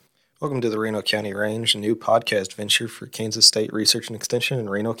Welcome to the Reno County Range, a new podcast venture for Kansas State Research and Extension in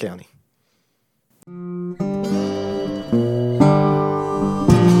Reno County.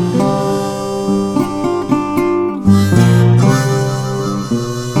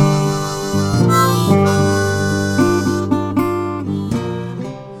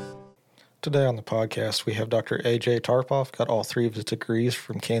 Today on the podcast, we have Dr. A.J. Tarpoff, got all three of his degrees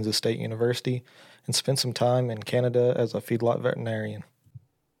from Kansas State University, and spent some time in Canada as a feedlot veterinarian.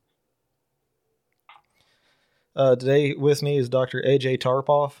 Today with me is Dr. A.J.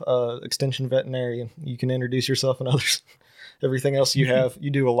 Tarpoff, extension veterinarian. You can introduce yourself and others. Everything else you have,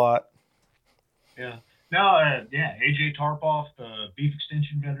 you do a lot. Yeah. No, A.J. Tarpoff, beef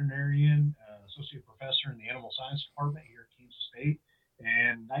extension veterinarian, associate professor in the animal science department here at Kansas State.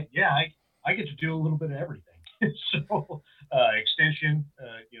 And I get to do a little bit of everything. So, extension,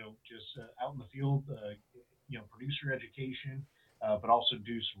 just out in the field, producer education, but also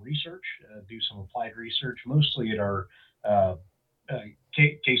do some research, do some applied research, mostly at our uh,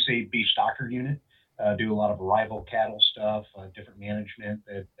 K-State beef stocker unit. Do a lot of arrival cattle stuff, different management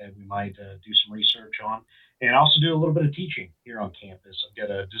that we might do some research on, and also do a little bit of teaching here on campus. I've got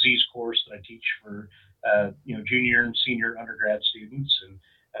a disease course that I teach for junior and senior undergrad students, and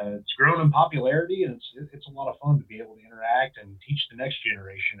it's grown in popularity, and it's a lot of fun to be able to interact and teach the next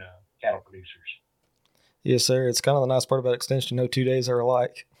generation of cattle producers. Yes, sir. It's kind of the nice part about extension. No 2 days are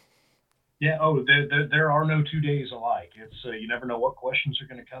alike. Yeah. Oh, there are no 2 days alike. It's you never know what questions are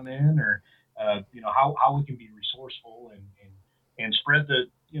going to come in, or how we can be resourceful and spread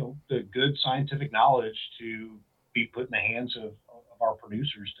the good scientific knowledge to be put in the hands of our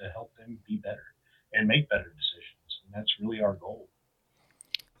producers to help them be better and make better decisions. And that's really our goal.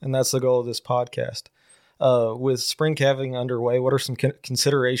 And that's the goal of this podcast. With spring calving underway, what are some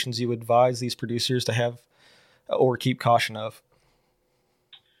considerations you advise these producers to have or keep caution of?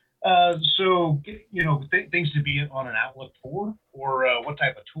 Things to be on an outlook for, or what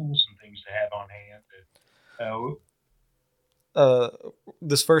type of tools and things to have on hand.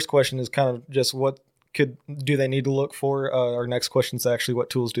 This first question is kind of just what do they need to look for? Our next question is actually what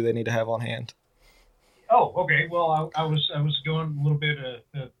tools do they need to have on hand? Oh, okay. Well, I was going a little bit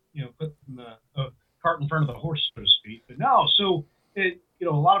putting the cart in front of the horse, so to speak. But no, a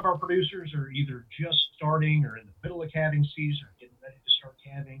lot of our producers are either just starting or in the middle of calving season or getting ready to start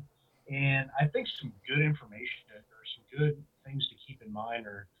calving. And I think some good information or some good things to keep in mind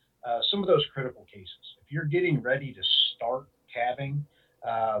are some of those critical cases. If you're getting ready to start calving,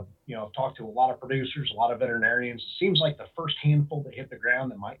 I've talked to a lot of producers, a lot of veterinarians. It seems like the first handful that hit the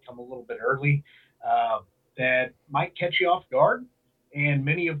ground that might come a little bit early, uh, that might catch you off guard. And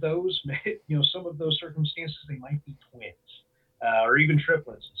many of those, some of those circumstances, they might be twins or even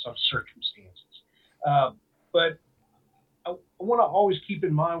triplets in some circumstances. Uh, but I want to always keep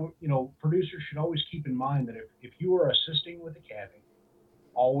in mind, producers should always keep in mind that if you are assisting with the calving,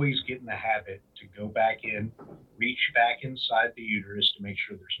 always get in the habit to go back in, reach back inside the uterus to make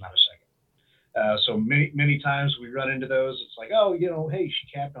sure there's not a second. So many times we run into those. It's like, oh, hey, she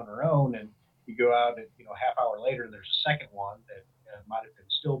calved on her own, and you go out and half hour later, and there's a second one that might have been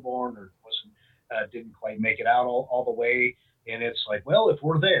stillborn or didn't quite make it out all the way. And it's like, well, if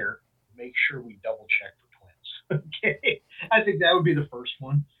we're there, make sure we double check for twins. Okay, I think that would be the first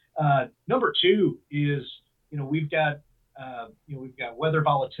one. Number two is, we've got weather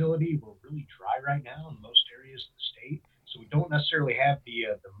volatility. We're really dry right now in most areas of the state, so we don't necessarily have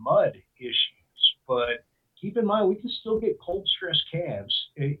the mud issues. But keep in mind, we can still get cold stress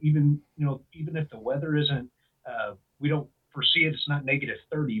calves, even if the weather isn't. We don't foresee it. It's not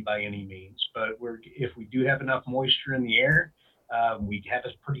 -30 by any means, but if we do have enough moisture in the air, we have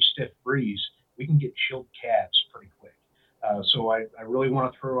a pretty stiff breeze. We can get chilled calves pretty quick. So I really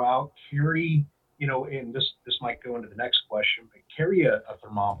want to throw out carry, and this might go into the next question, but carry a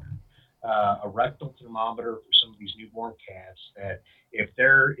thermometer, a rectal thermometer for some of these newborn calves. That if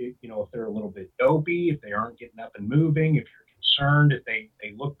they're a little bit dopey, if they aren't getting up and moving, if you're concerned, if they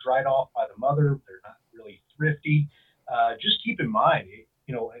look dried off by the mother, if they're not really thrifty, just keep in mind,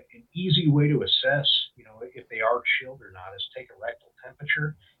 an easy way to assess, if they are chilled or not is take a rectal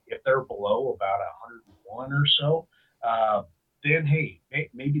temperature. If they're below about 101 or so, then hey,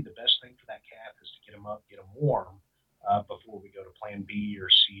 maybe the best thing for that calf is to get them up, get them warm before we go to Plan B or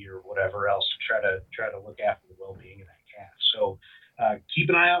C or whatever else to try to look after the well-being of that calf. So keep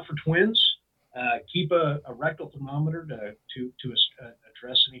an eye out for twins. Keep a rectal thermometer to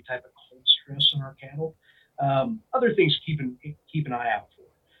address any type of cold stress in our cattle. Other things to keep an eye out for.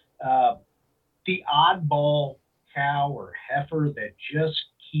 The oddball cow or heifer that just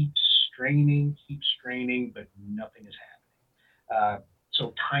keeps straining, but nothing is happening.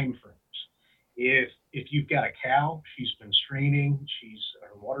 So time frames. If you've got a cow, she's been straining, she's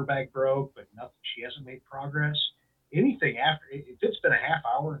her water bag broke, but nothing, she hasn't made progress. Anything after, if it's been a half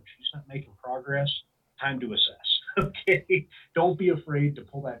hour and she's not making progress, time to assess. Okay, don't be afraid to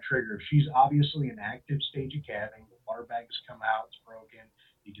pull that trigger. If she's obviously an active stage of calving, the water bag has come out, it's broken,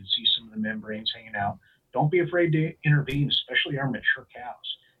 you can see some of the membranes hanging out. Don't be afraid to intervene, especially our mature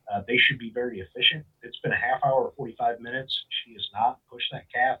cows. They should be very efficient. It's been a half hour or 45 minutes. She has not pushed that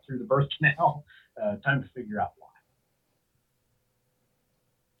calf through the birth canal. Time to figure out why.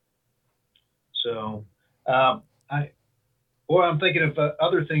 So, I boy, I'm thinking of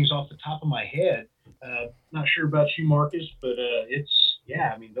other things off the top of my head. Not sure about you, Marcus, but it's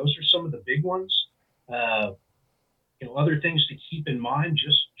yeah. I mean, those are some of the big ones. Uh, other things to keep in mind,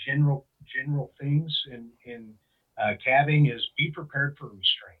 just general things in calving is be prepared for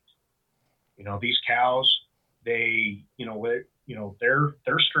restraint. These cows, they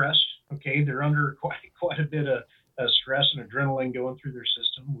they're stressed. Okay, they're under quite a bit of stress and adrenaline going through their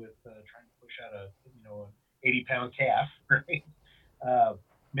system with trying to push out a an 80-pound calf, right? uh,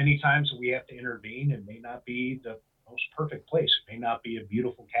 Many times we have to intervene. It may not be the most perfect place. It may not be a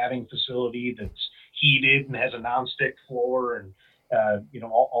beautiful calving facility that's heated and has a non-stick floor and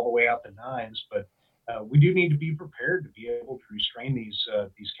all the way out the nines. But we do need to be prepared to be able to restrain these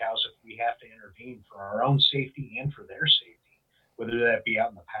cows if we have to intervene for our own safety and for their safety, whether that be out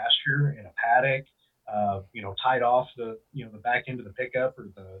in the pasture, in a paddock, tied off the back end of the pickup or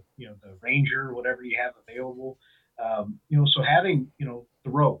the Ranger, whatever you have available. So having the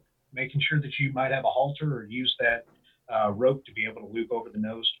rope, making sure that you might have a halter or use that rope to be able to loop over the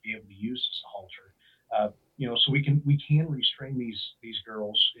nose to be able to use as a halter. So we can restrain these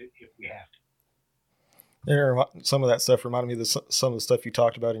girls if we have to. Yeah, some of that stuff reminded me of some of the stuff you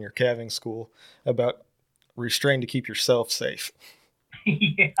talked about in your calving school about restrain to keep yourself safe.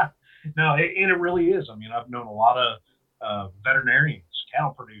 Yeah, no, and it really is. I mean, I've known a lot of veterinarians,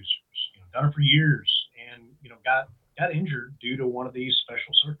 cattle producers, done it for years, and got injured due to one of these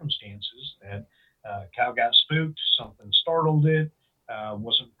special circumstances. That cow got spooked, something startled it,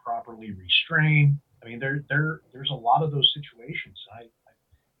 wasn't properly restrained. I mean, there's a lot of those situations.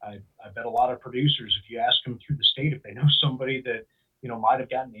 I bet a lot of producers, if you ask them through the state, if they know somebody that might have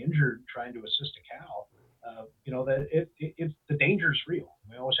gotten injured trying to assist a cow, that the danger is real.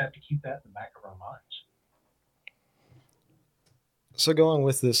 We always have to keep that in the back of our minds. So going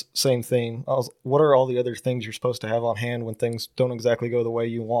with this same theme, what are all the other things you're supposed to have on hand when things don't exactly go the way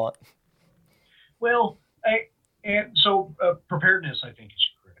you want? Well, and so preparedness, I think, is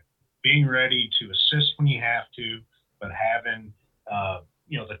critical. Being ready to assist when you have to, but having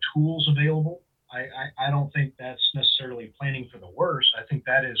the tools available. I don't think that's necessarily planning for the worst. I think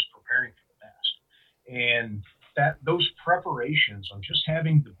that is preparing for the best. And that those preparations on just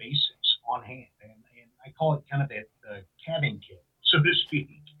having the basics on hand, and I call it kind of the calving kit, so to speak.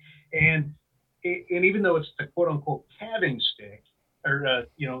 And and even though it's the quote unquote calving stick, or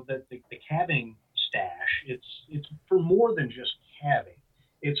the calving stash, it's for more than just calving.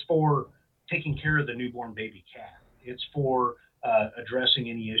 It's for taking care of the newborn baby calf. It's for addressing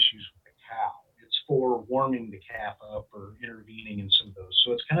any issues with the cow. It's for warming the calf up or intervening in some of those.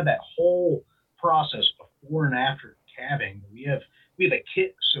 So it's kind of that whole process before and after calving. We have a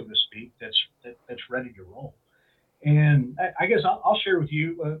kit, so to speak, that's ready to roll. And I guess I'll share with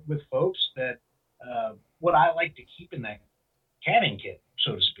you with folks that what I like to keep in that canning kit,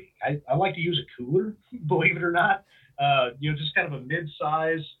 so to speak. I like to use a cooler, believe it or not. Just kind of a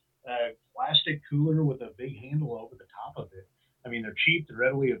mid-size plastic cooler with a big handle over the top of it. I mean, they're cheap, they're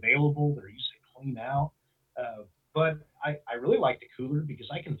readily available, they're easy to clean out. But I really like the cooler because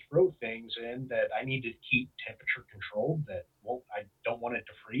I can throw things in that I need to keep temperature controlled that I don't want it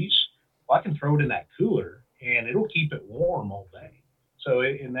to freeze. Well, I can throw it in that cooler and it'll keep it warm all day. So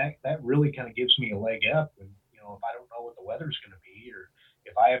and that really kind of gives me a leg up. And if I don't know what the weather's going to be, or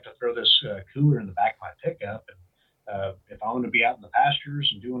if I have to throw this cooler in the back of my pickup, and if I'm going to be out in the pastures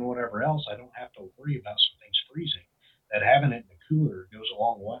and doing whatever else, I don't have to worry about some things freezing. That having it in the cooler goes a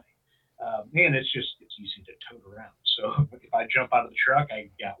long way. Man, it's easy to tote around. So if I jump out of the truck, I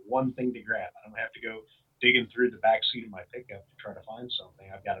got one thing to grab. I don't have to go digging through the back seat of my pickup to try to find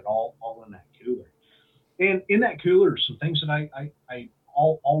something. I've got it all in that cooler. And in that cooler, some things that I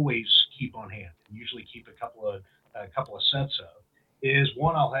always keep on hand, and usually keep a couple of sets of, is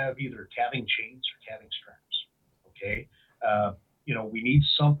one, I'll have either calving chains or calving straps. Okay, we need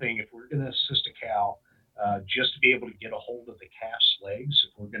something if we're going to assist a cow, just to be able to get a hold of the calf's legs.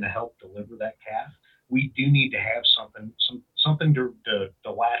 If we're going to help deliver that calf, we do need to have something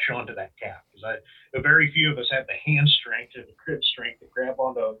to latch onto that calf, because very few of us have the hand strength or the grip strength to grab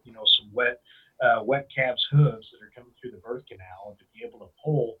onto some wet calves hooves that are coming through the birth canal, and to be able to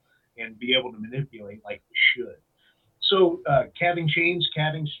pull and be able to manipulate like we should. So calving chains,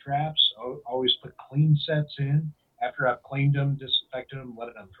 calving straps, always put clean sets in. After I've cleaned them, disinfected them,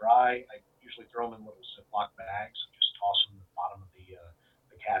 let them dry, I usually throw them in little Ziploc bags and just toss them in the bottom of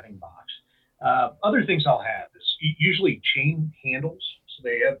the calving box. Other things I'll have is usually chain handles. So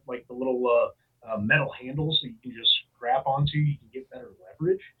they have like the little metal handles that you can just grab onto. You can get better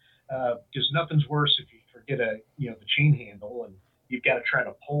leverage, because nothing's worse if you forget the chain handle, and you've got to try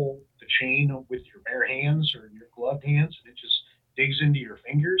to pull the chain with your bare hands or your gloved hands, and it just digs into your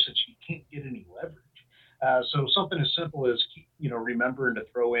fingers, and you can't get any leverage. So something as simple as remembering to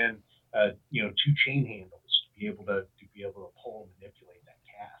throw in two chain handles to be able to pull and manipulate that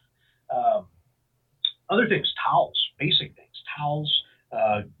calf. Other things, towels, basic things, towels.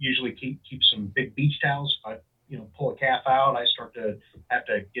 Usually keep some big beach towels. If I pull a calf out, I start to have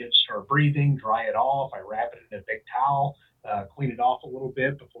to get it to start breathing, dry it off. I wrap it in a big towel, clean it off a little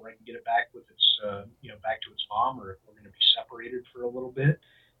bit before I can get it back with its back to its mom, or if we're going to be separated for a little bit.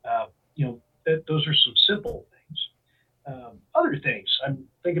 Those are some simple things. Other things I'm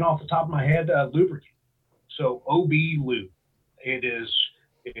thinking off the top of my head, lubricant. So OB lube. It is,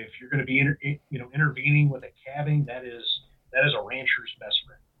 if you're going to be intervening with a calving, that is a rancher's best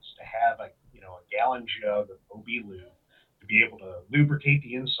friend. Is to have a gallon jug of OB lube to be able to lubricate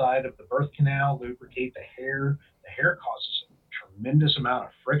the inside of the birth canal, lubricate the hair. The hair causes a tremendous amount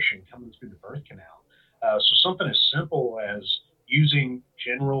of friction coming through the birth canal. So something as simple as using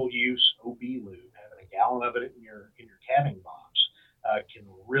general use OB lube, having a gallon of it in your calving box, can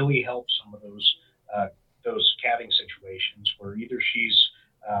really help some of those calving situations where either she's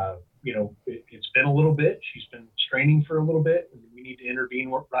it's been a little bit, she's been straining for a little bit, and we need to intervene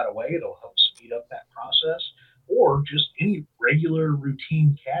right away. It'll help speed up that process. Or just any regular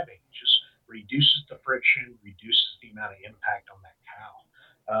routine calving just reduces the friction, reduces the amount of impact on that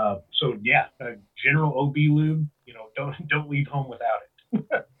cow. So yeah, general OB lube, don't leave home without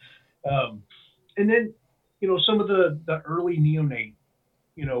it. And then some of the early neonate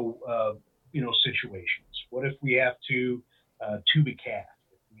you know situations. What if we have to tube a calf?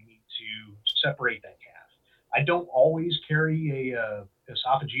 If we need to separate that calf, I don't always carry a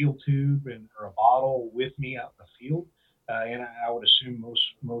esophageal tube or a bottle with me out in the field. And I would assume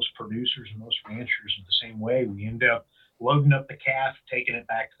most producers and most ranchers are the same way. We end up loading up the calf, taking it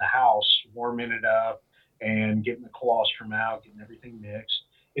back to the house, warming it up, and getting the colostrum out, getting everything mixed.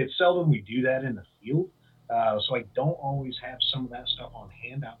 It's seldom we do that in the field, so I don't always have some of that stuff on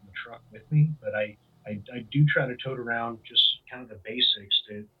hand out in the truck with me. But I do try to tote around just kind of the basics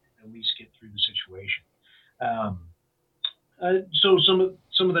to at least get through the situation. Um, so some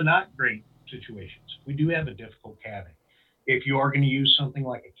of the not great situations, we do have a difficult calving. If you are going to use something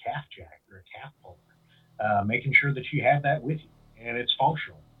like a calf jack or a calf puller, making sure that you have that with you and it's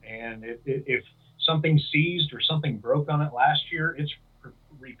functional. And if something seized or something broke on it last year, it's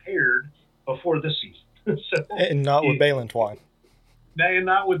repaired before this season. So, and not with baling twine. And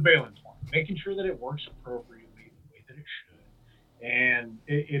not with baling twine. Making sure that it works appropriately the way that it should. And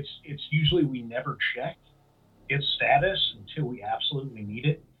it's usually we never check its status until we absolutely need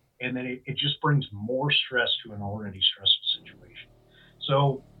it, and then it just brings more stress to an already stressful situation.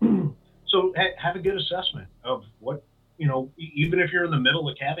 So, have a good assessment of what even if you're in the middle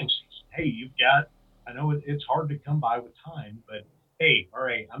of calving season. Hey, you've got. I know it's hard to come by with time, but hey, all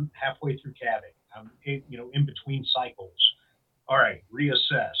right, I'm halfway through calving. I'm in between cycles. All right,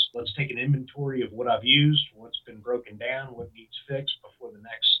 reassess. Let's take an inventory of what I've used, what's been broken down, what needs fixed before the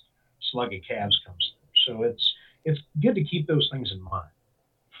next slug of calves comes through. So it's good to keep those things in mind.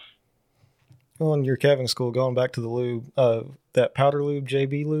 Well, in your calving school, going back to the lube, that powder lube,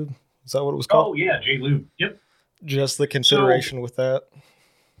 JB lube, is that what it was called? Oh yeah, J lube. Yep. Just the consideration with that.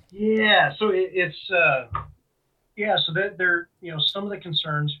 Yeah. So so that there some of the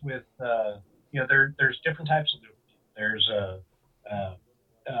concerns with there's different types of lube. There's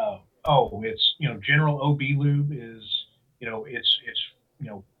it's general OB lube is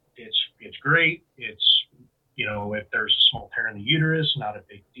it's great. It's if there's a small tear in the uterus, not a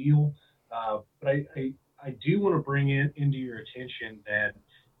big deal. But I do want to bring it into your attention that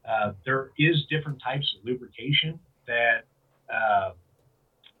there is different types of lubrication that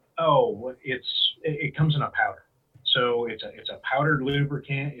it comes in a powder. So it's a powdered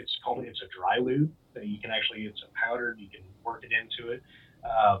lubricant. It's a dry lube that you can actually, it's a powdered, you can work it into it.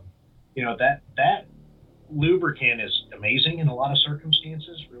 That lubricant is amazing in a lot of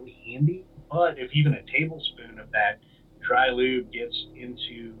circumstances, really handy. But if even a tablespoon of that dry lube gets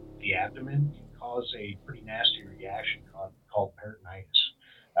into the abdomen, can cause a pretty nasty reaction called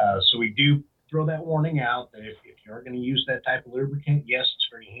peritonitis. So we do throw that warning out that if you're going to use that type of lubricant, yes, it's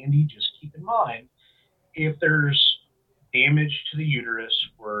very handy. Just keep in mind if there's damage to the uterus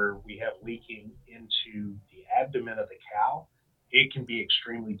where we have leaking into the abdomen of the cow, it can be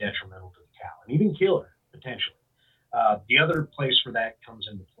extremely detrimental to the cow and even kill her potentially. The other place where that comes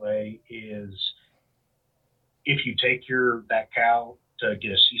into play is if you take that cow to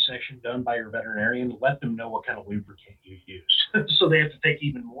get a C-section done by your veterinarian, let them know what kind of lubricant you use, so they have to take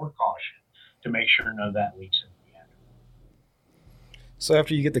even more caution to make sure none of that leaks into the abdomen. So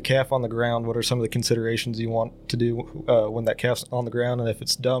after you get the calf on the ground, what are some of the considerations you want to do when that calf's on the ground, and if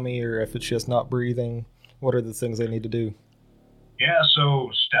it's dummy or if it's just not breathing, what are the things they need to do? Yeah,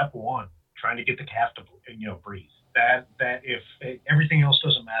 so step one, trying to get the calf to breathe. That if everything else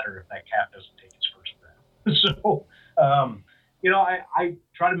doesn't matter if that calf doesn't take its first breath. So I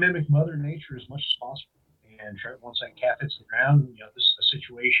try to mimic Mother Nature as much as possible, and try, once that calf hits the ground, this is a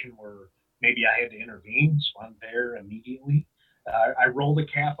situation where maybe I had to intervene, so I'm there immediately. I roll the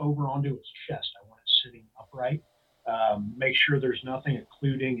calf over onto its chest. I want it sitting upright. Make sure there's nothing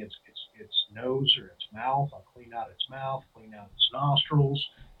occluding its nose or its mouth. I'll clean out its mouth, clean out its nostrils.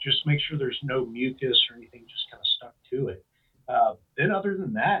 Just make sure there's no mucus or anything just kind of stuck to it. Then, other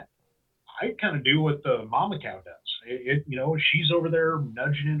than that, I kind of do what the mama cow does. She's over there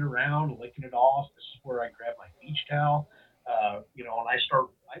nudging it around, licking it off. This is where I grab my beach towel, and I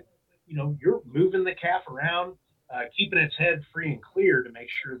start, you're moving the calf around, keeping its head free and clear to make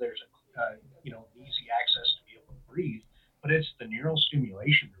sure there's easy access to be able to breathe. But it's the neural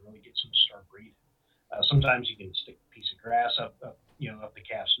stimulation that really gets them to start breathing. Sometimes you can stick a piece of grass up the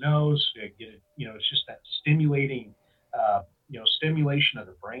calf's nose, get it. It's just that stimulation of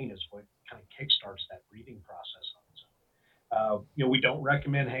the brain is what kind of kickstarts that breathing process on its own. We don't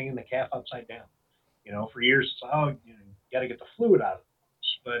recommend hanging the calf upside down. For years, it's, you got to get the fluid out of it.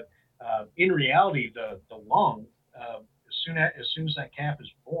 But in reality, the lung, as soon as that calf is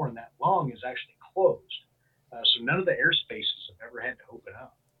born, that lung is actually closed. So none of the air spaces have ever had to open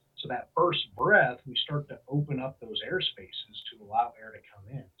up. So that first breath, we start to open up those air spaces to allow air to come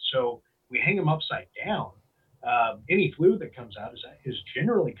in. So we hang them upside down. Any fluid that comes out is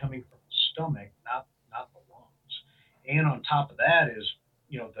generally coming from the stomach, not the lungs. And on top of that is,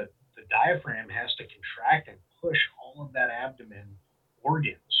 the diaphragm has to contract and push all of that abdomen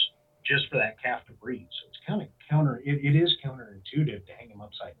organs just for that calf to breathe. So it's kind of it is counterintuitive to hang them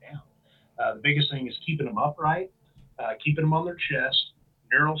upside down. The biggest thing is keeping them upright, keeping them on their chest,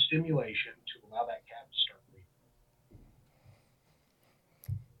 neural stimulation to allow that calf to start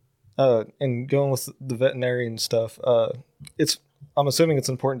breathing. And going with the veterinarian stuff, I'm assuming it's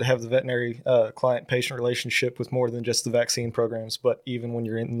important to have the veterinary client-patient relationship with more than just the vaccine programs, but even when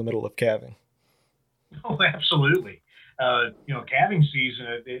you're in the middle of calving. Oh, absolutely. Calving season,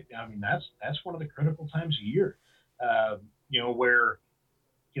 that's one of the critical times of year, where,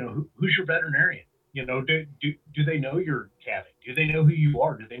 who's your veterinarian? Do they know you're calving? Do they know who you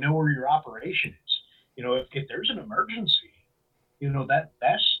are? Do they know where your operation is? If there's an emergency,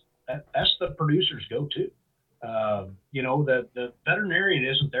 that's the producer's go-to. The veterinarian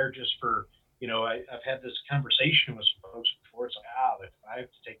isn't there just for, I've had this conversation with some folks before. It's like, if I have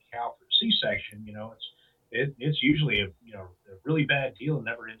to take a cow for a C-section, it's usually a really bad deal and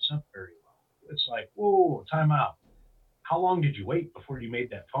never ends up very well. It's like, whoa, time out. How long did you wait before you made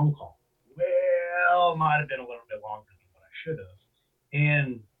that phone call? Well, might have been a little bit longer than what I should have.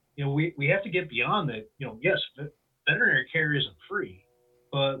 And, we have to get beyond that. Yes, veterinary care isn't free,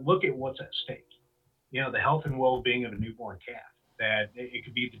 but look at what's at stake. The health and well-being of a newborn calf. That it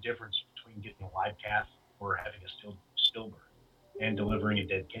could be the difference between getting a live calf or having a stillbirth and delivering a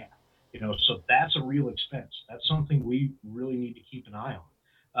dead calf. So that's a real expense. That's something we really need to keep an eye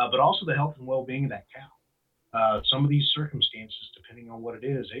on. But also the health and well-being of that cow. Some of these circumstances, depending on what it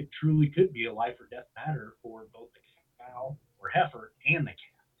is, it truly could be a life or death matter for both the cow or heifer and the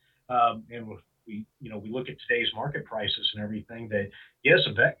calf. And we look at today's market prices and everything. That yes,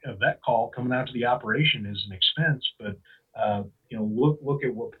 a vet call coming out to the operation is an expense, but look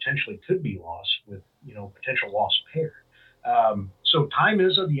at what potentially could be lost with potential loss of hair. So time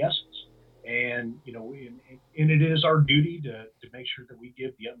is of the essence. And it is our duty to make sure that we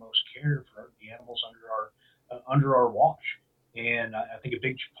give the utmost care for the animals under our watch. And I think a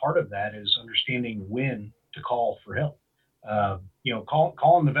big part of that is understanding when to call for help.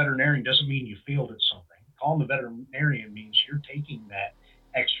 Calling the veterinarian doesn't mean you failed at something. Calling the veterinarian means you're taking that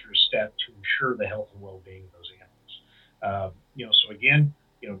extra step to ensure the health and well-being of those animals. So again,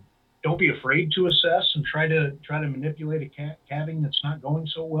 Don't be afraid to assess and try to manipulate a calving that's not going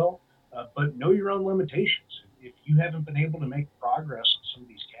so well. But know your own limitations. If you haven't been able to make progress on some of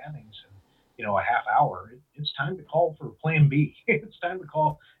these calvings in a half hour, it's time to call for Plan B. It's time to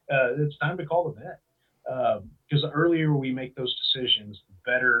call. It's time to call the vet. Because the earlier we make those decisions,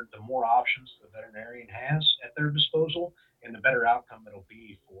 the better, the more options the veterinarian has at their disposal, and the better outcome it'll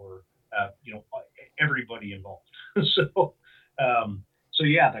be for everybody involved. so um, so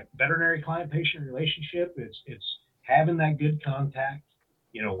yeah, the veterinary client patient relationship, it's having that good contact.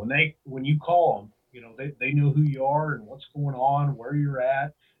 When you call them, they know who you are and what's going on, where you're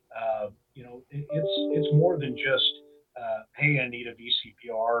at. It's more than just hey, I need a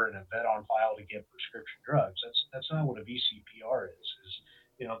VCPR and a vet on file to get prescription drugs. That's not what a VCPR is.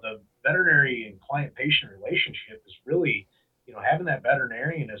 The veterinary and client patient relationship is really having that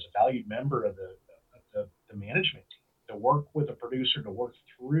veterinarian as a valued member of the management team to work with a producer to work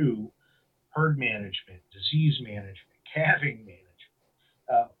through herd management, disease management, calving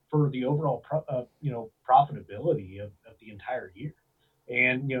management, for the overall profitability of the entire year.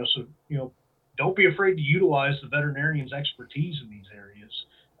 And don't be afraid to utilize the veterinarian's expertise in these areas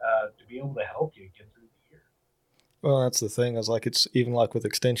to be able to help you get through the year. Well, that's the thing. Is like it's even like with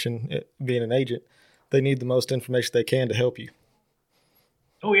extension, being an agent, they need the most information they can to help you.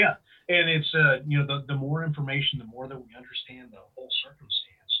 Oh yeah, and it's the more information, the more that we understand the whole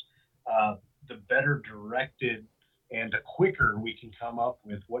circumstance, the better directed and the quicker we can come up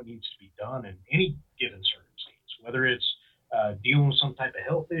with what needs to be done in any given circumstance, whether it's dealing with some type of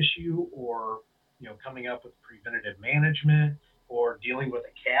health issue or coming up with preventative management or dealing with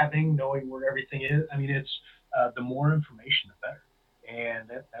a calving, knowing where everything is. I mean, it's the more information, the better. And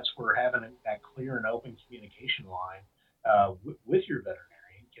that's where having that clear and open communication line with your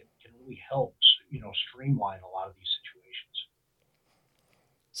veterinarian can really help streamline a lot of these situations.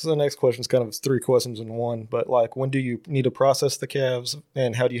 So the next question is kind of three questions in one. But like, when do you need to process the calves,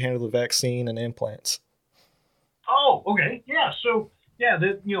 and how do you handle the vaccine and implants? Oh, okay, yeah. So yeah,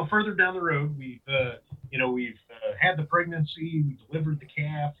 further down the road, we've had the pregnancy, we delivered the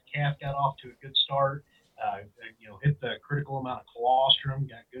calf got off to a good start. Hit the critical amount of colostrum,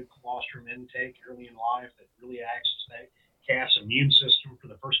 got good colostrum intake early in life that really acts as that calf's immune system for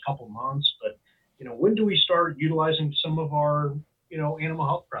the first couple of months. But when do we start utilizing some of our animal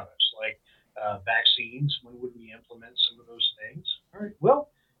health products like vaccines? When would we implement some of those things? All right. Well,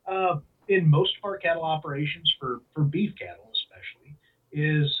 in most of our cattle operations, for beef cattle especially,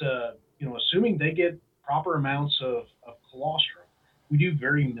 is assuming they get proper amounts of colostrum, we do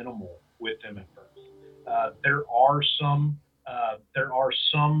very minimal with them at birth. There are some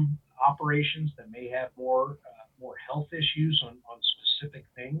operations that may have more health issues on specific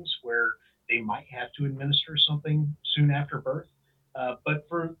things where they might have to administer something soon after birth. But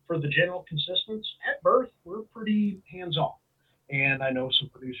for the general consistence, at birth, we're pretty hands off. And I know some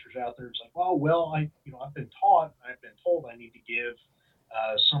producers out there. It's like, well, I've been told I need to give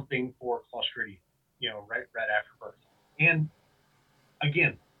something for Clostridium, right after birth. And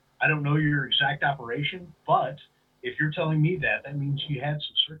again, I don't know your exact operation, but if you're telling me that, that means you had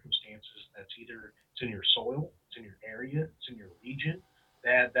some circumstances that's either it's in your soil, it's in your area, it's in your region,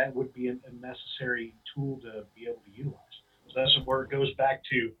 that would be a necessary tool to be able to utilize. So that's where it goes back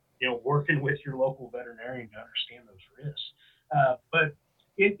to working with your local veterinarian to understand those risks. But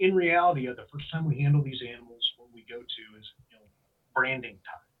in reality, the first time we handle these animals, what we go to is branding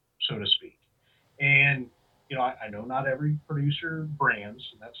time, so to speak. And I know not every producer brands,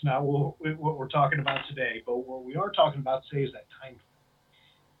 and that's not what we're talking about today. But what we are talking about today is that time frame.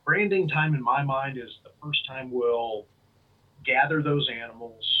 Branding time, in my mind, is the first time we'll gather those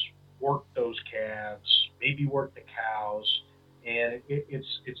animals, work those calves, maybe work the cows, and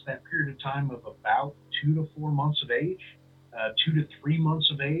it's that period of time of about 2 to 4 months of age, 2 to 3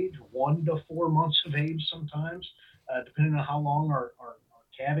 months of age, 1 to 4 months of age sometimes, depending on how long our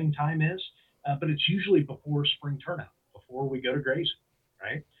calving time is. But it's usually before spring turnout, before we go to grazing,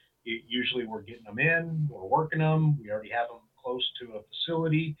 right? Usually we're getting them in, we're working them, we already have them close to a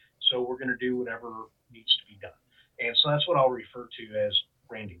facility, so we're going to do whatever needs to be done. And so that's what I'll refer to as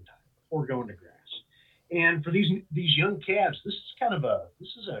branding time before going to grass. And for these young calves, this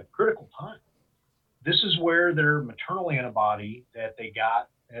is a critical time. This is where their maternal antibody that they got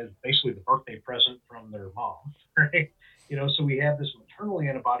as basically the birthday present from their mom, right? So we have this maternal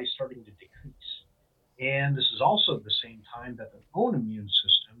antibody starting to decrease. And this is also the same time that their own immune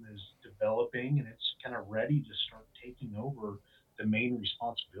system is developing and it's kind of ready to start taking over the main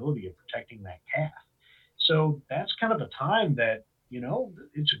responsibility of protecting that calf. So that's kind of a time that,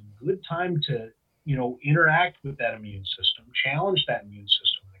 it's a good time to, interact with that immune system, challenge that immune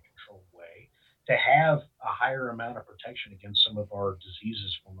system in a controlled to have a higher amount of protection against some of our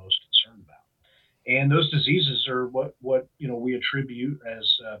diseases we're most concerned about. And those diseases are what we attribute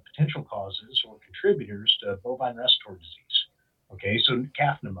as potential causes or contributors to bovine respiratory disease. Okay, so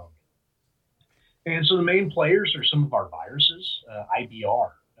calf pneumonia. And so the main players are some of our viruses, IBR,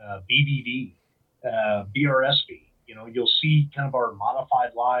 BVD, BRSV. You'll see kind of our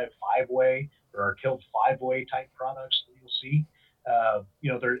modified live 5-way or our killed 5-way type products that you'll see.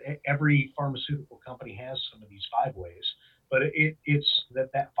 Every pharmaceutical company has some of these 5-ways, but it's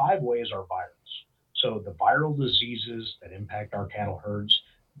that 5-way is our virus. So the viral diseases that impact our cattle herds,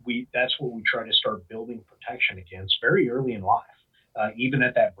 that's what we try to start building protection against very early in life, even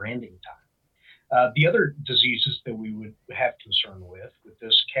at that branding time. The other diseases that we would have concern with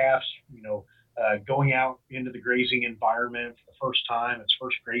this calf, going out into the grazing environment for the first time, its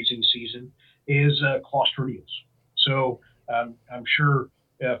first grazing season, is clostridials. So I'm sure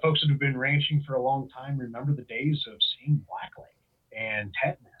folks that have been ranching for a long time remember the days of seeing blackleg and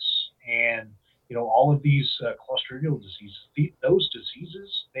tetanus and all of these clostridial diseases. Those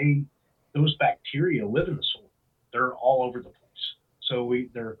diseases, those bacteria live in the soil. They're all over the place. So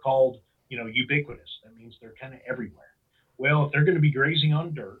they're called ubiquitous. That means they're kind of everywhere. Well, if they're going to be grazing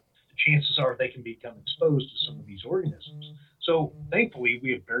on dirt, the chances are they can become exposed to some of these organisms. So thankfully,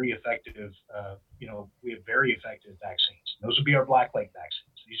 we have very effective, vaccines. Those would be our blackleg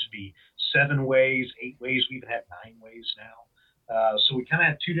vaccines. These would be 7 ways, 8 ways. We even have 9 ways now. So we kind of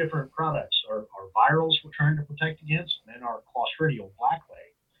have 2 different products: our virals we're trying to protect against, and then our clostridial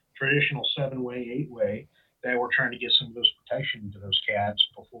blackleg, traditional 7-way, 8-way, that we're trying to get some of those protection to those calves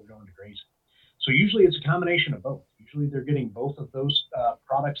before going to grazing. So usually it's a combination of both. Usually they're getting both of those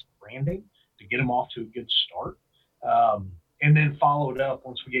products branding to get them off to a good start. And then followed up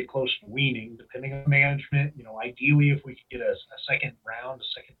once we get close to weaning, depending on management, ideally if we could get a second round, a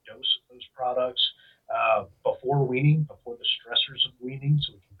second dose of those products before weaning, before the stressors of weaning,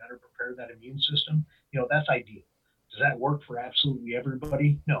 so we can better prepare that immune system, that's ideal. Does that work for absolutely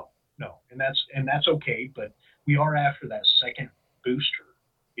everybody? No, and that's okay. But we are after that second booster,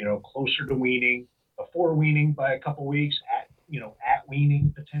 closer to weaning, before weaning by a couple weeks, at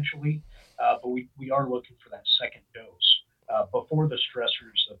weaning potentially. But we are looking for that second dose before the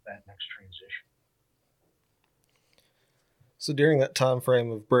stressors of that next transition. So during that time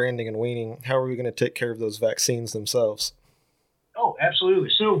frame of branding and weaning, how are we going to take care of those vaccines themselves? Oh, absolutely.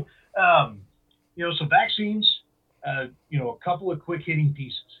 So, so vaccines, a couple of quick hitting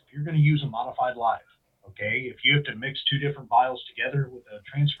pieces. If you're going to use a modified live, okay, if you have to mix 2 different vials together with a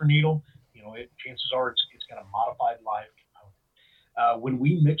transfer needle, chances are it's got a modified live component. When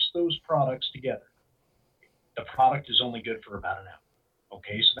we mix those products together, the product is only good for about an hour.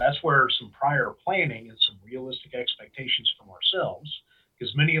 Okay, so that's where some prior planning and some realistic expectations from ourselves,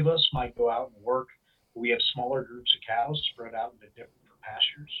 because many of us might go out and work. We have smaller groups of cows spread out into different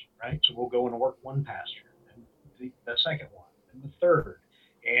pastures, right? So we'll go and work one pasture, and the second one, and the third,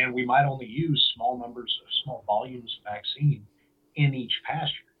 and we might only use small volumes of vaccine in each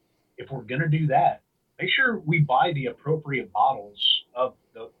pasture. If we're going to do that, make sure we buy the appropriate bottles of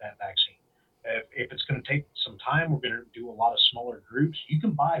that vaccine. If it's going to take some time, we're going to do a lot of smaller groups. You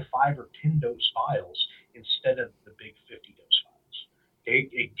can buy 5 or 10 dose vials instead of the big 50 dose vials. Okay?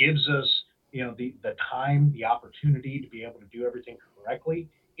 It gives us, the time, the opportunity to be able to do everything correctly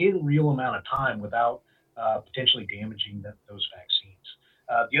in real amount of time without potentially damaging those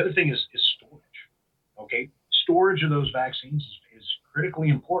vaccines. The other thing is storage. Okay, storage of those vaccines is critically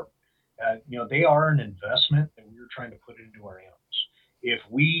important. They are an investment that we're trying to put into our animals. If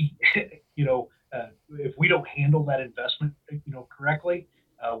we, if we don't handle that investment, correctly,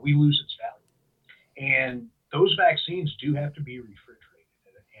 we lose its value. And those vaccines do have to be refrigerated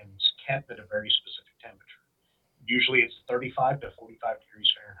and kept at a very specific temperature. Usually it's 35 to 45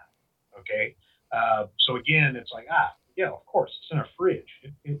 degrees Fahrenheit. Okay. So again, it's like, of course it's in a fridge.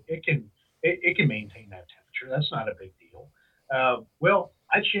 It can maintain that temperature. That's not a big deal. Well,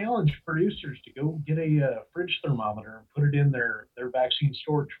 I challenge producers to go get a fridge thermometer and put it in their vaccine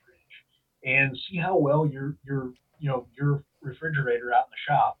storage fridge and see how well your refrigerator out in the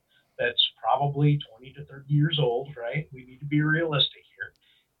shop, that's probably 20 to 30 years old, right? We need to be realistic here.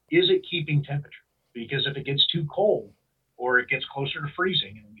 Is it keeping temperature? Because if it gets too cold or it gets closer to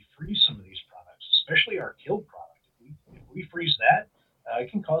freezing, and we freeze some of these products, especially our killed product, if we freeze that, it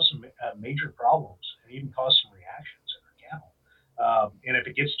can cause some major problems and even cause some reactions in our cattle. And if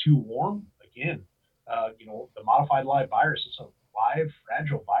it gets too warm, again, the modified live virus is a live,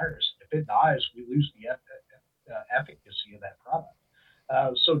 fragile virus. If it dies, we lose the efficacy of that product.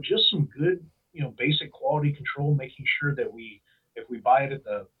 So just some good, basic quality control, making sure that if we buy it at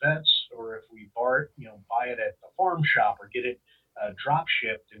the vets or if we buy it at the farm shop or get it drop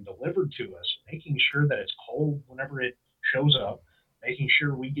shipped and delivered to us, making sure that it's cold whenever it shows up, making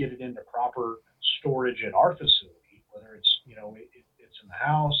sure we get it into proper storage at our facility, whether it's it's in the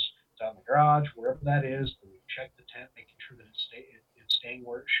house, it's out in the garage, wherever that is. That we check the tent, making sure that it's staying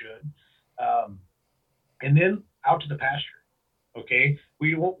where it should, um, and then out to the pasture. Okay,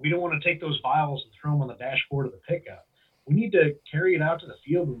 we don't want to take those vials and throw them on the dashboard of the pickup. We need to carry it out to the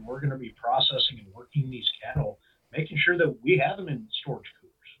field when we're going to be processing and working these cattle, making sure that we have them in storage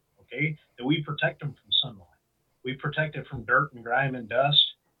coolers. Okay, that we protect them from sunlight, we protect it from dirt and grime and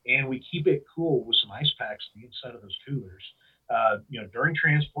dust, and we keep it cool with some ice packs on the inside of those coolers. During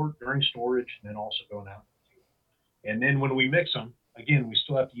transport, during storage, and then also going out in the field. And then when we mix them, again, we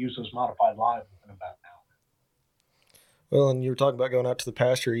still have to use those modified live within about an hour. Well, and you were talking about going out to the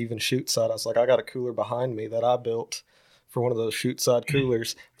pasture, even chute side. I was like, I got a cooler behind me that I built for one of those chute side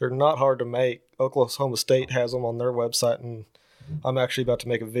coolers. They're not hard to make. Oklahoma State has them on their website, and I'm actually about to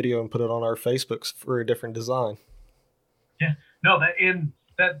make a video and put it on our Facebooks for a different design. Yeah, no,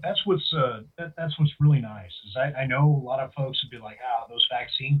 that's what's really nice is I know a lot of folks would be like, those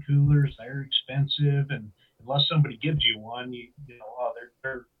vaccine coolers, they're expensive, and unless somebody gives you one,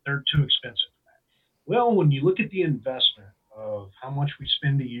 they're too expensive for that. Well, when you look at the investment of how much we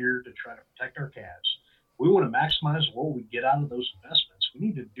spend a year to try to protect our calves, we want to maximize what we get out of those investments. We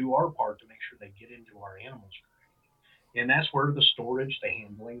need to do our part to make sure they get into our animals. And that's where the storage, the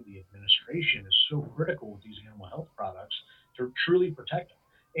handling, the administration is so critical with these animal health products to truly protect them.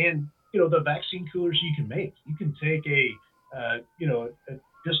 And the vaccine coolers you can make, you can take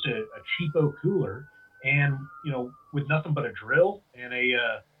just a cheapo cooler, and with nothing but a drill and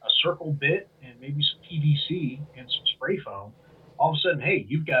a circle bit and maybe some PVC and some spray foam, all of a sudden, hey,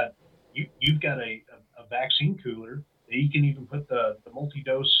 you've got a vaccine cooler that you can even put the multi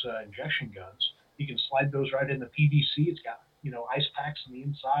dose injection guns. You can slide those right in the PVC. It's got ice packs on the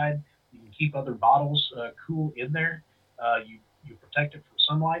inside. You can keep other bottles cool in there. You protect it from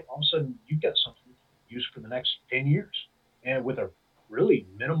sunlight. All of a sudden, you've got something you can use for the next 10 years, and with a really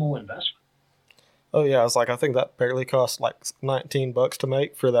minimal investment. Oh yeah, I was like, I think that barely cost like $19 to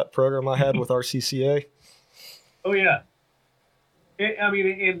make for that program I had with RCCA. Oh yeah, I mean,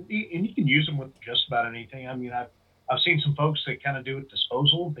 and you can use them with just about anything. I mean, I've seen some folks that kind of do it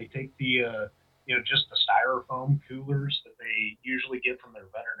disposal. They take the just the styrofoam coolers that they usually get from their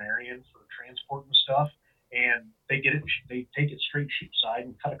veterinarian for transport and stuff, and they take it straight chute side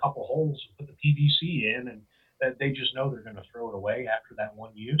and cut a couple holes and put the PVC in, and that they just know they're going to throw it away after that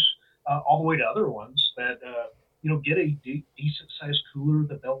one use. All the way to other ones that get a decent sized cooler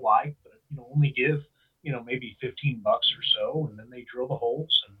that they'll like, but only give maybe $15 or so, and then they drill the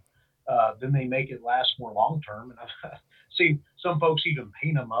holes, and then they make it last more long term. And I've seen some folks even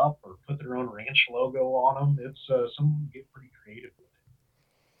paint them up or put their own ranch logo on them. It's some get pretty creative with it.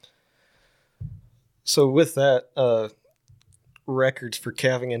 So with that, records for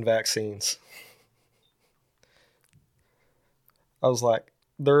calving and vaccines, I was like,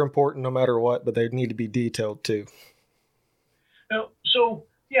 they're important no matter what, but they need to be detailed too. So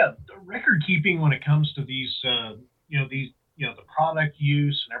yeah, the record keeping when it comes to the product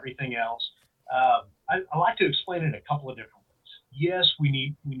use and everything else. I like to explain it in a couple of different ways. Yes, we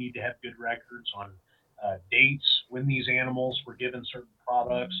need to have good records on dates when these animals were given certain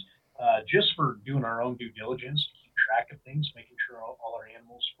products, just for doing our own due diligence to keep track of things, making sure all our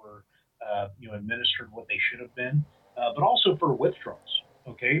animals were administered what they should have been, but also for withdrawals.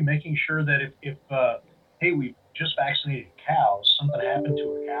 Okay, making sure that if hey, we just vaccinated cows, something happened to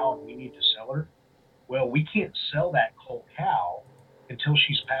a cow and we need to sell her. Well, we can't sell that whole cow until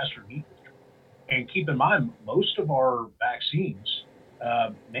she's past her meat withdrawal. And keep in mind, most of our vaccines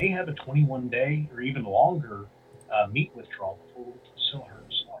may have a 21-day or even longer meat withdrawal before we can sell her to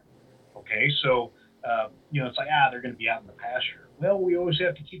slaughter. Okay, so it's like they're going to be out in the pasture. Well, we always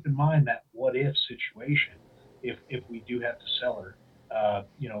have to keep in mind that what if situation if we do have to sell her,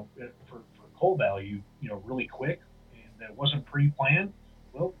 for coal value, really quick, and that wasn't pre-planned.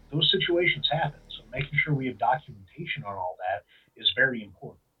 Well, those situations happen. So making sure we have documentation on all that is very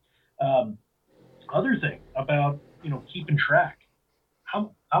important. Um, Other thing about keeping track.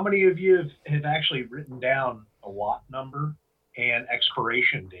 How many of you have actually written down a lot number and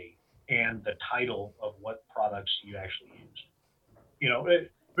expiration date and the title of what products you actually used?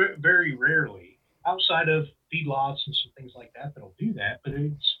 Very rarely, outside of feedlots and some things like that, that'll do that. But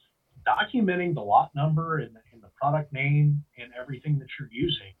it's documenting the lot number and the product name and everything that you're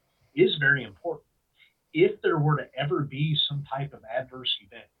using is very important. If there were to ever be some type of adverse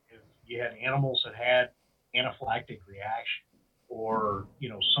event, if you had animals that had anaphylactic reaction or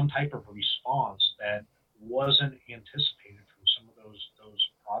some type of response that wasn't anticipated from some of those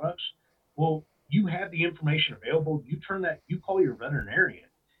products. Well, you have the information available. You turn that. You call your veterinarian.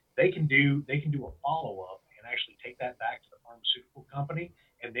 They can do a follow up and actually take that back to the pharmaceutical company,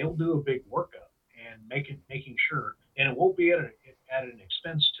 and they'll do a big workup and making sure. And it won't be at an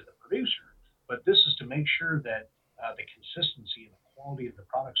expense to the producer, but this is to make sure that the consistency and the quality of the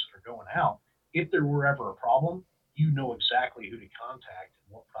products that are going out, if there were ever a problem, you know exactly who to contact and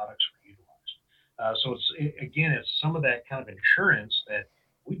what products were utilized. So again, it's some of that kind of insurance that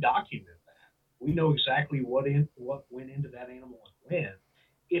we document that. We know exactly what went into that animal and when.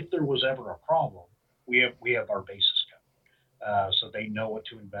 If there was ever a problem, we have our bases covered, so they know what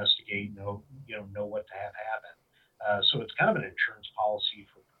to investigate, know what to have happen. So it's kind of an insurance policy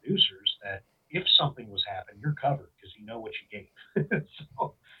for producers that if something was happening, you're covered because you know what you gave.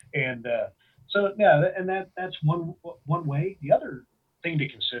 so and so yeah, and that's one way. The other thing to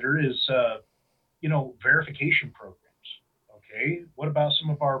consider is verification programs. Okay, what about some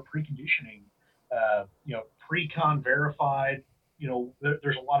of our preconditioning? Pre-con verified.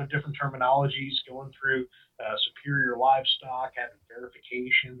 There's a lot of different terminologies going through superior livestock having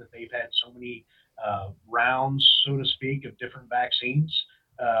verification that they've had so many rounds, so to speak, of different vaccines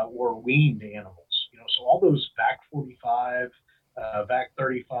or weaned animals. So all those VAC 45, VAC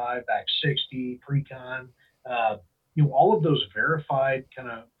 35, VAC 60, pre-con, all of those verified kind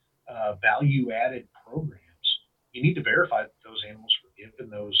of value added programs, you need to verify that those animals were given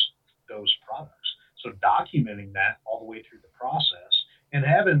those products. So documenting that all the way through the process and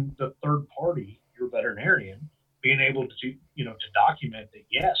having the third party, your veterinarian, being able to document that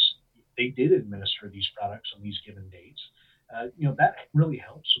yes, they did administer these products on these given dates. That really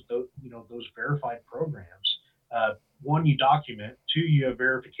helps with those verified programs. One, you document. Two, you have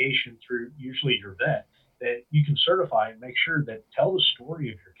verification through usually your vet that you can certify and make sure that tell the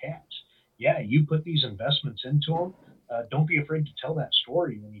story of your cats. Yeah, you put these investments into them. Don't be afraid to tell that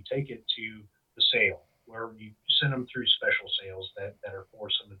story when you take it to the sale, where you send them through special sales that are for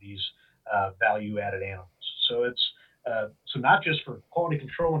some of these value added animals. So it's so not just for quality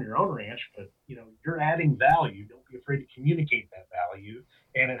control on your own ranch, but you're adding value. Don't be afraid to communicate that value,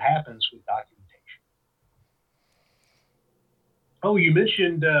 and it happens with documentation. Oh, you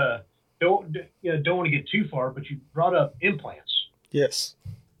mentioned don't want to get too far, but you brought up implants. Yes.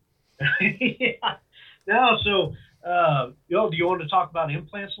 Yeah. Now, so do you want to talk about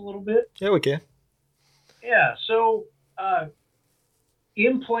implants a little bit? Yeah, we can. Yeah. So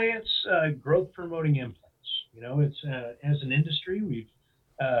implants, growth promoting implants. It's as an industry,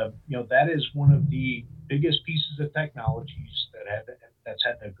 that is one of the biggest pieces of technologies that's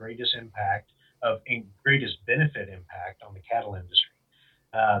had the greatest impact and greatest benefit impact on the cattle industry.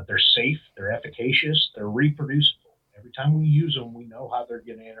 They're safe, they're efficacious, they're reproducible. Every time we use them, we know how they're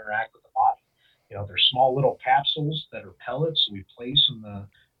going to interact with the body. They're small little capsules that are pellets we place in the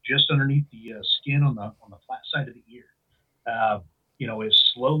just underneath the skin on the flat side of the ear. It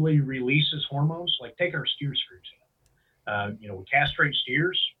slowly releases hormones. Like take our steers for example. We castrate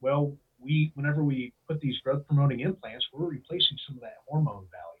steers. Well, whenever we put these growth promoting implants, we're replacing some of that hormone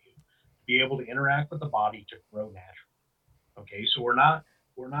value to be able to interact with the body to grow naturally. Okay, so we're not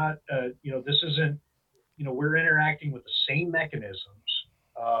this isn't we're interacting with the same mechanisms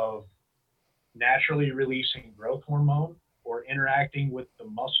of naturally releasing growth hormone or interacting with the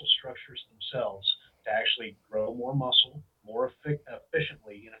muscle structures themselves to actually grow more muscle more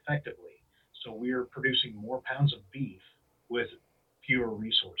efficiently and effectively. So we're producing more pounds of beef with fewer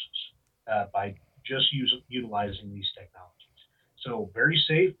resources by just utilizing these technologies. So very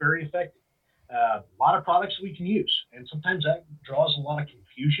safe, very effective. A lot of products we can use, and sometimes that draws a lot of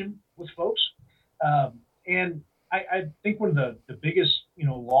confusion with folks. And I think one of the biggest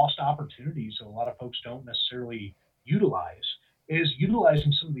lost opportunities that a lot of folks don't necessarily utilize is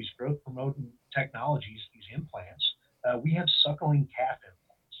utilizing some of these growth promoting technologies, these implants. We have suckling calf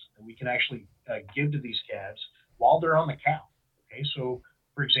implants that we can actually give to these calves while they're on the cow. Okay, so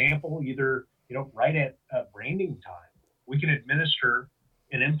for example, either right at branding time, we can administer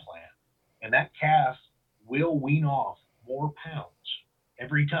an implant, and that calf will wean off more pounds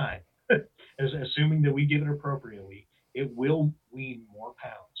every time assuming that we give it appropriately, it will wean more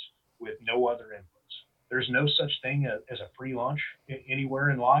pounds with no other inputs. There's no such thing as a free lunch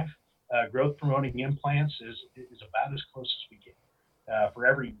anywhere in life. Growth promoting implants is about as close as we get. For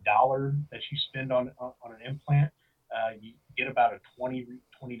every dollar that you spend on an implant, you get about a $20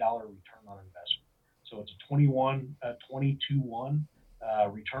 return on investment. So it's a 22-1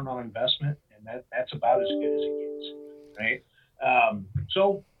 return on investment, and that's about as good as it gets, right?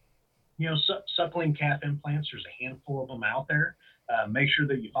 So suckling calf implants, there's a handful of them out there. Make sure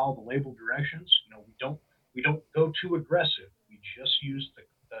that you follow the label directions. We don't go too aggressive. We just use the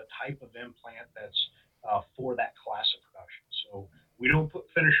type of implant that's for that class of production. So we don't put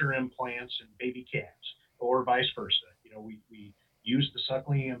finisher implants in baby calves or vice versa. We use the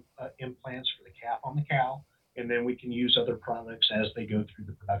suckling implants for the calf on the cow, and then we can use other products as they go through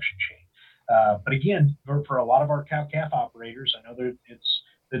the production chain. But again, for a lot of our cow calf operators, I know that it's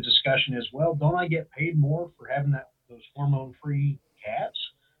the discussion is, well, don't I get paid more for having those hormone free calves?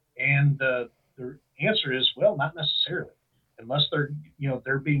 And the answer is, well, not necessarily, unless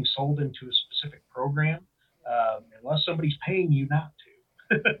they're being sold into a specific program. Unless somebody's paying you not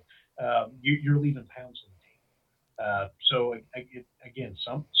to, you're leaving pounds on the table. So again,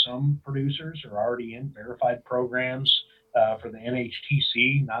 some producers are already in verified programs for the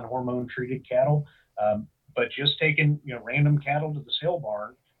NHTC, non-hormone treated cattle. But just taking random cattle to the sale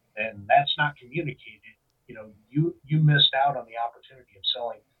barn, and that's not communicated. You missed out on the opportunity of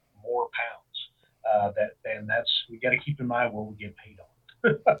selling more pounds. That's we got to keep in mind what we get paid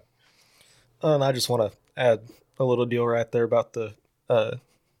on. And I just want to add a little deal right there about the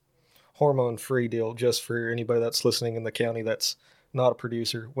hormone free deal, just for anybody that's listening in the county that's not a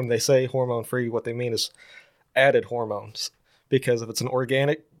producer. When they say hormone free, what they mean is added hormones. Because if it's an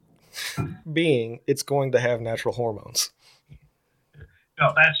organic being, it's going to have natural hormones.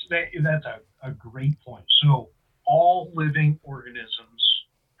 No, that's a great point. So all living organisms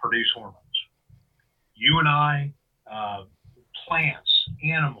produce hormones. You and I, uh, plants,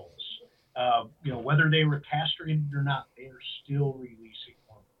 animals, whether they were castrated or not, they are still releasing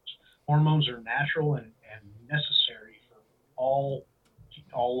hormones. Hormones are natural and necessary for all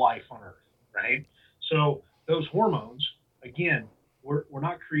all life on Earth, right? So those hormones, again, we're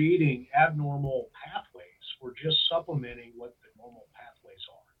not creating abnormal pathways. We're just supplementing what the normal pathways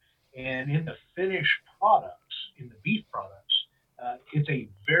are. And in the finished products, in the beef products, it's a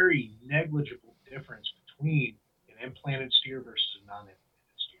very negligible difference between an implanted steer versus a non-implanted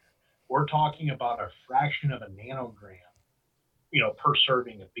steer. We're talking about a fraction of a nanogram, per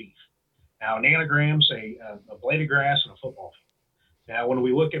serving of beef. Now, a nanogram's a blade of grass and a football field. Now, when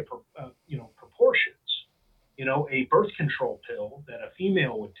we look at proportions, a birth control pill that a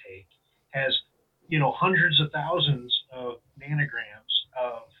female would take has hundreds of thousands of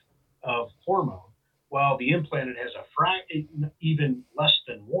nanograms of hormone, while the implanted has even less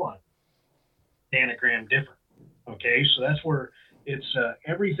than 1 nanogram different. Okay, so that's where it's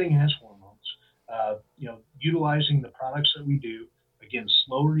everything has hormones. Utilizing the products that we do, again,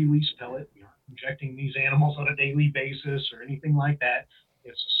 slow release pellet. We aren't injecting these animals on a daily basis or anything like that.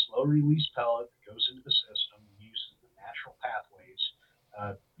 It's a slow release pellet that goes into the system and uses the natural pathways,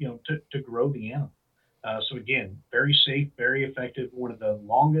 to grow the animal. So again, very safe, very effective, one of the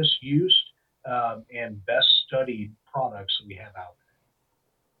longest used and best studied products that we have out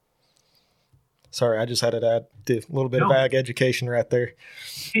Sorry, I just had to add a little bit there. of No, ag education right there.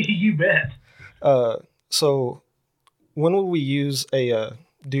 you bet. So, when will we use a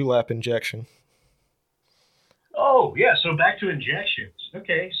dewlap injection? Oh, yeah. So back to injections.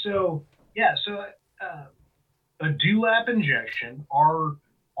 Okay. So, yeah. So a dewlap injection are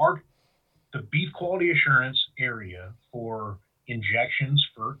the beef quality assurance area for injections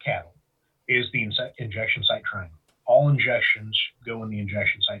for cattle is the injection site triangle. All injections go in the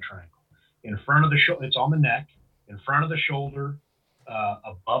injection site triangle. In front of the shoulder, it's on the neck, in front of the shoulder,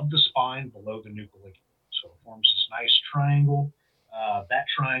 above the spine, below the nuchal ligament. So it forms this nice triangle. That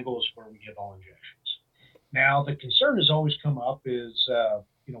triangle is where we give all injections. Now, the concern has always come up is,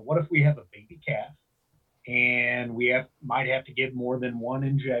 what if we have a baby calf and might have to give more than one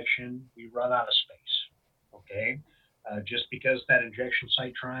injection? We run out of space. Okay, just because that injection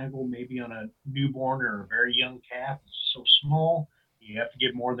site triangle, maybe on a newborn or a very young calf, is so small, you have to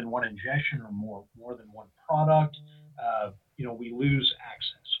give more than one injection or more than one product. We lose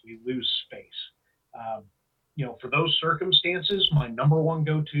access, we lose space. Uh, for those circumstances, my number one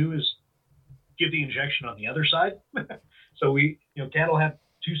go-to is give the injection on the other side. So cattle have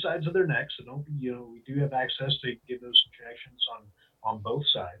two sides of their neck, so don't we do have access to give those injections on both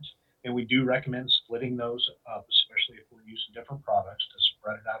sides, and we do recommend splitting those up, especially if we're using different products to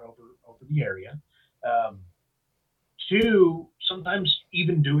spread it out over the area. Um, Two, sometimes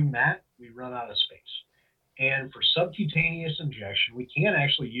even doing that, we run out of space. And for subcutaneous injection, we can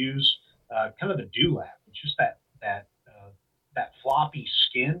actually use kind of the dewlap. It's just that floppy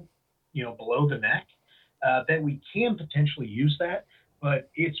skin, below the neck, that we can potentially use that, but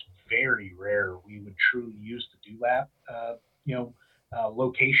it's very rare we would truly use the dewlap,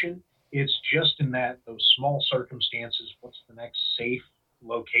 location. It's just in those small circumstances. What's the next safe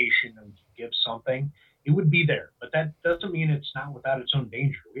location and give something, it would be there. But that doesn't mean it's not without its own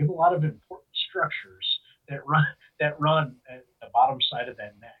danger. We have a lot of important structures that run at the bottom side of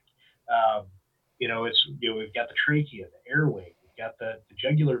that neck. Um, we've got the trachea, the airway, we've got the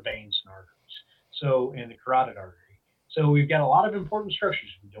jugular veins and arteries, so and the carotid artery. So we've got a lot of important structures.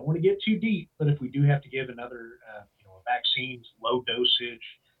 We don't want to get too deep, but if we do have to give another, a vaccine, low dosage,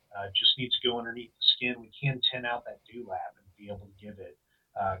 just needs to go underneath the skin, we can tin out that dewlap and be able to give it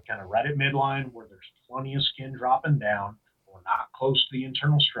kind of right at midline where there's plenty of skin dropping down. We're not close to the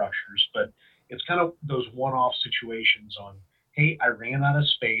internal structures, but it's kind of those one-off situations on, hey, I ran out of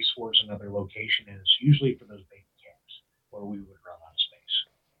space, where's another location? And it's usually for those baby calves where we would run out of space.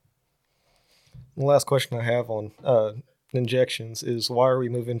 The last question I have on injections is why are we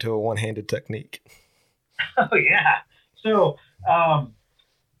moving to a one-handed technique? Oh, yeah. So, um,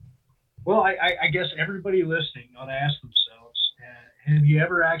 well, I guess everybody listening ought to ask themselves, have you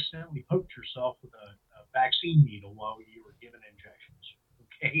ever accidentally poked yourself with a vaccine needle while you were given injections?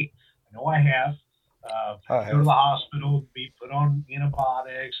 Okay. I know I have. Had I to go to have. the hospital, be put on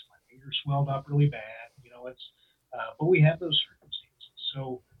antibiotics. My finger swelled up really bad. But we have those circumstances.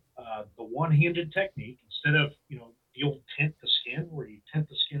 So the one-handed technique, instead of the old tent the skin, where you tent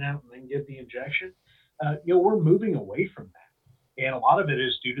the skin out and then give the injection, we're moving away from that, and a lot of it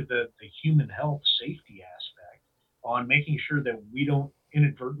is due to the human health safety aspect on making sure that we don't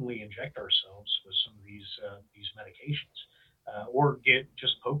inadvertently inject ourselves with some of these medications, or get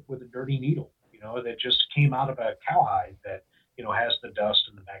just poked with a dirty needle, that just came out of a cowhide that has the dust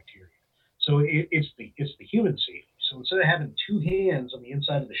and the bacteria. So it's the human safety. So instead of having two hands on the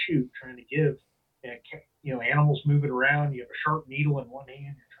inside of the chute trying to give, animals moving around, you have a sharp needle in one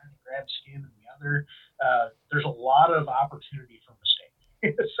hand, you're trying to grab skin in the other. There's a lot of opportunity for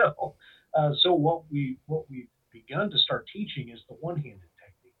mistake. So what we've begun to start teaching is the one-handed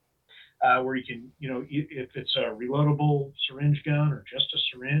technique, where you can, if it's a reloadable syringe gun or just a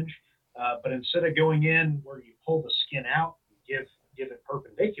syringe, but instead of going in where you pull the skin out, you give it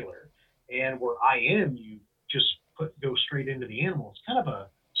perpendicular, and where I am, you just go straight into the animal. It's kind of a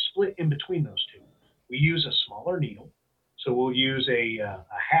split in between those two. We use a smaller needle, so we'll use a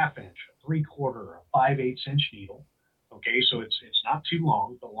half inch, a three-quarter, a 5/8 inch needle. Okay, so it's not too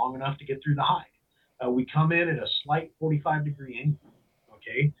long, but long enough to get through the hide. We come in at a slight 45-degree angle.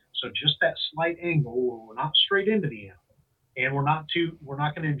 Okay, so just that slight angle where we're not straight into the animal, and we're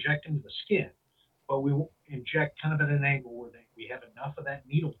not going to inject into the skin, but we will inject kind of at an angle where we have enough of that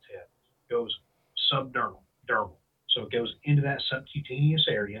needle tip goes subdermal, dermal, so it goes into that subcutaneous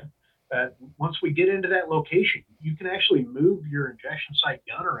area. Once we get into that location, you can actually move your injection site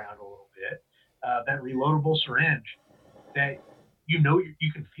gun around a little bit. That reloadable syringe, that you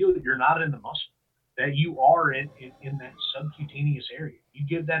can feel that you're not in the muscle, that you are in that subcutaneous area. You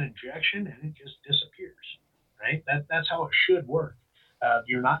give that injection and it just disappears, right? That's how it should work.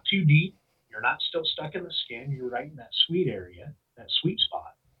 You're not too deep. You're not still stuck in the skin. You're right in that sweet area, that sweet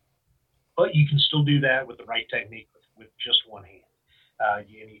spot. But you can still do that with the right technique with just one hand. And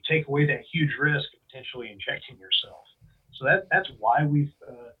you take away that huge risk of potentially injecting yourself. So that's why we've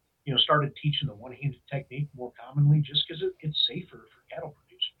started teaching the one-handed technique more commonly, just because it's safer for cattle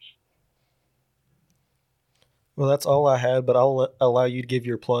producers. Well, that's all I had, but I'll allow you to give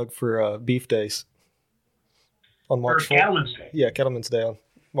your plug for beef days on March For 4th. Cattlemen's Day. Yeah, Cattleman's Day on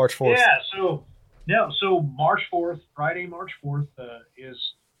March 4th. Yeah, so March 4th, Friday, March 4th,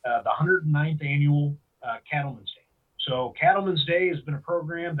 is the 109th annual Cattlemen's Day. So Cattlemen's Day has been a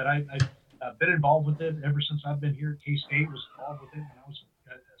program that I've been involved with it ever since I've been here at K-State, was involved with it when I was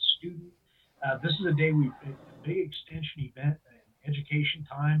a student. This is a day a big extension event and education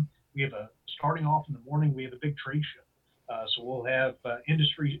time. We have starting off in the morning, we have a big trade show. So we'll have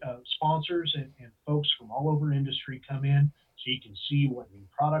industry sponsors and folks from all over industry come in, so you can see what new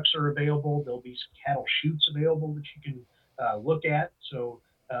products are available. There'll be some cattle chutes available that you can look at. So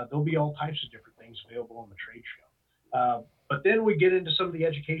there'll be all types of different things available on the trade show. But then we get into some of the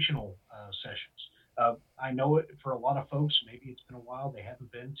educational sessions. I know it for a lot of folks, maybe it's been a while, they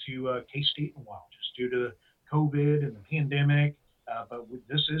haven't been to K-State in a while just due to COVID and the pandemic. But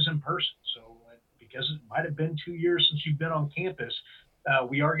this is in person. So because it might have been 2 years since you've been on campus,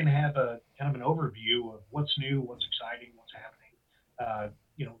 we are going to have a kind of an overview of what's new, what's exciting, what's happening,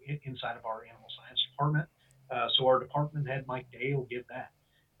 inside of our animal science department. So our department head, Mike Day, will give that.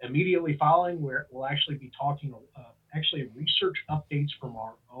 Immediately following, we'll actually be talking, research updates from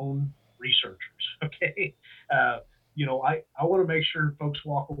our own researchers. Okay. I want to make sure folks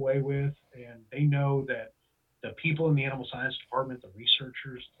walk away with, and they know that the people in the animal science department, the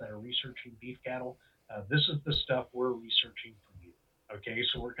researchers that are researching beef cattle, this is the stuff we're researching for you. Okay,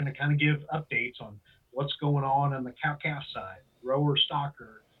 so we're going to kind of give updates on what's going on the cow calf side, grower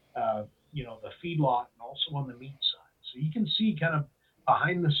stocker, the feedlot, and also on the meat side. So you can see kind of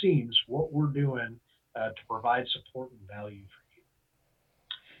behind the scenes what we're doing to provide support and value for you.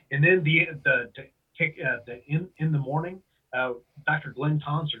 And then to kick the in the morning, Dr. Glenn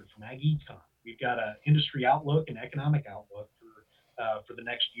Tonsor from Ag Econ. We've got an industry outlook and economic outlook for the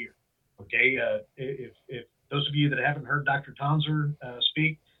next year. Okay, if those of you that haven't heard Dr. Tonsor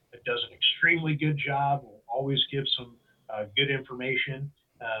speak, it does an extremely good job. We'll always give some good information.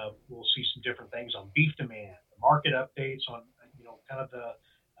 We'll see some different things on beef demand, the market updates on kind of the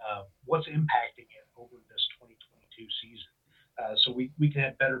what's impacting it over this 2022 season. So we can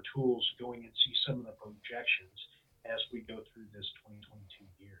have better tools going and see some of the projections as we go through this 2022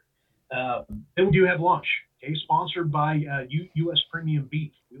 year. Then we do have lunch, okay, sponsored by U.S. Premium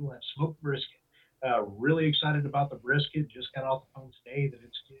Beef. We will have smoked brisket. Really excited about the brisket. Just got off the phone today that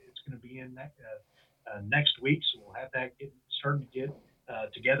it's going to be in next week, so we'll have that starting to get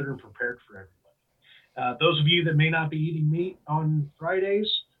together and prepared for everybody. Those of you that may not be eating meat on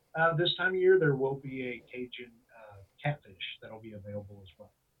Fridays this time of year, there will be a Cajun catfish that'll be available as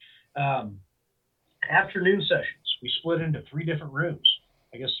well. Afternoon sessions, we split into 3 different rooms.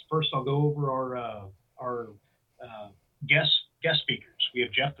 I guess first I'll go over our guest speakers. We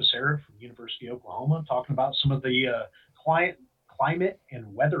have Jeff Becerra from University of Oklahoma talking about some of the climate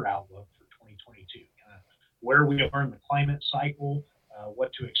and weather outlook for 2022, kind of where we are in the climate cycle,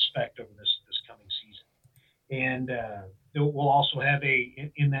 what to expect over this coming season. And we'll also have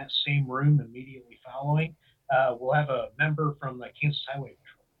in that same room immediately following, we'll have a member from the Kansas Highway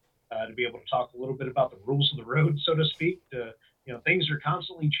Patrol to be able to talk a little bit about the rules of the road, so to speak. Things are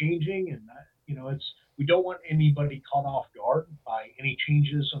constantly changing, and we don't want anybody caught off guard by any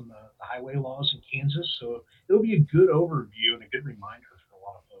changes on the highway laws in Kansas. So it'll be a good overview and a good reminder for a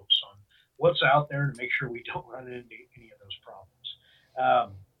lot of folks on what's out there to make sure we don't run into any of those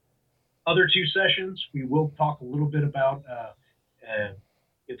problems. Other 2 sessions, we will talk a little bit about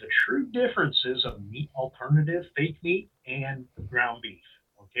the true differences of meat alternative, fake meat, and ground beef.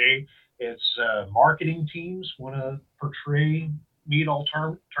 Okay, it's marketing teams want to portray meat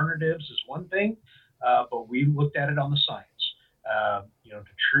alternatives as one thing, but we looked at it on the science, to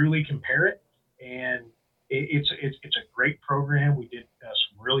truly compare it. And it's a great program. We did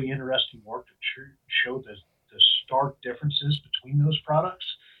some really interesting work to show the stark differences between those products.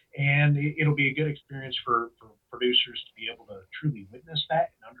 And it'll be a good experience for producers to be able to truly witness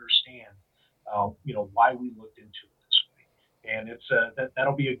that and understand, why we looked into it this way. And it's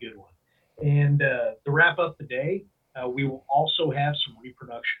that'll be a good one. And to wrap up the day, we will also have some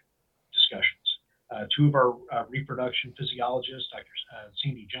reproduction discussions. 2 of our reproduction physiologists, Dr.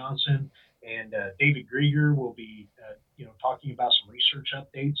 Sandy Johnson and David Grieger, will be talking about some research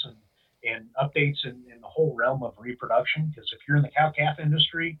updates and updates in the whole realm of reproduction. Because if you're in the cow-calf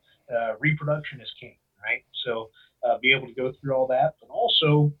industry, reproduction is king, right? So be able to go through all that, but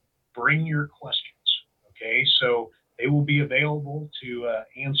also bring your questions, okay? So they will be available to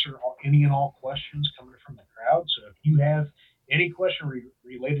answer any and all questions coming from the crowd. So if you have any question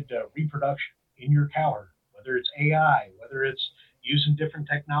related to reproduction in your cow herd, whether it's AI, whether it's using different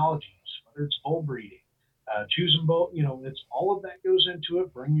technologies, whether it's bull breeding, choosing bull, it's all of that goes into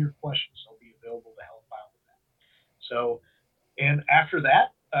it. Bring your questions; they'll be available to help out with that. So, and after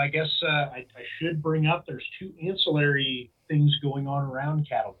that, I guess I should bring up there's 2 ancillary things going on around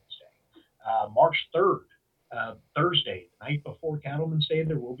Cattlemen's Day. March 3rd, Thursday, the night before Cattlemen's Day,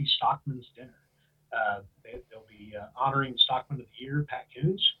 there will be Stockman's Dinner. They'll be honoring Stockman of the Year, Pat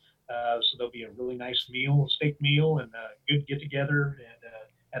Coons. So there'll be a really nice meal, a steak meal, and a good get together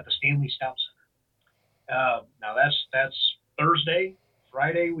at the Stanley Stout Center. Now that's Thursday.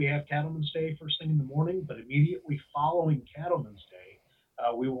 Friday we have Cattlemen's Day first thing in the morning, but immediately following Cattlemen's Day,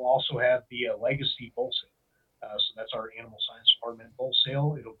 we will also have the Legacy Bull Sale. So that's our Animal Science Department bull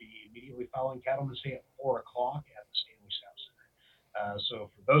sale. It'll be immediately following Cattlemen's Day at 4 o'clock at the Stanley Stout Center. So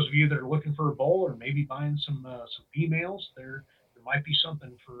for those of you that are looking for a bull or maybe buying some females, there might be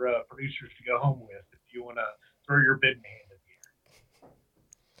something for producers to go home with if you want to throw your bidding hand in the air.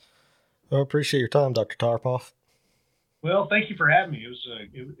 Well, appreciate your time, Dr. Tarpoff. Well, thank you for having me.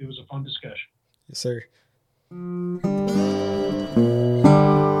 It was a fun discussion. Yes, sir.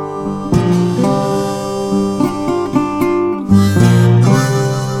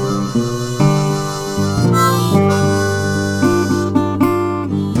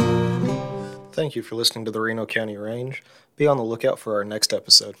 Thank you for listening to the Reno County Range. Be on the lookout for our next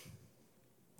episode.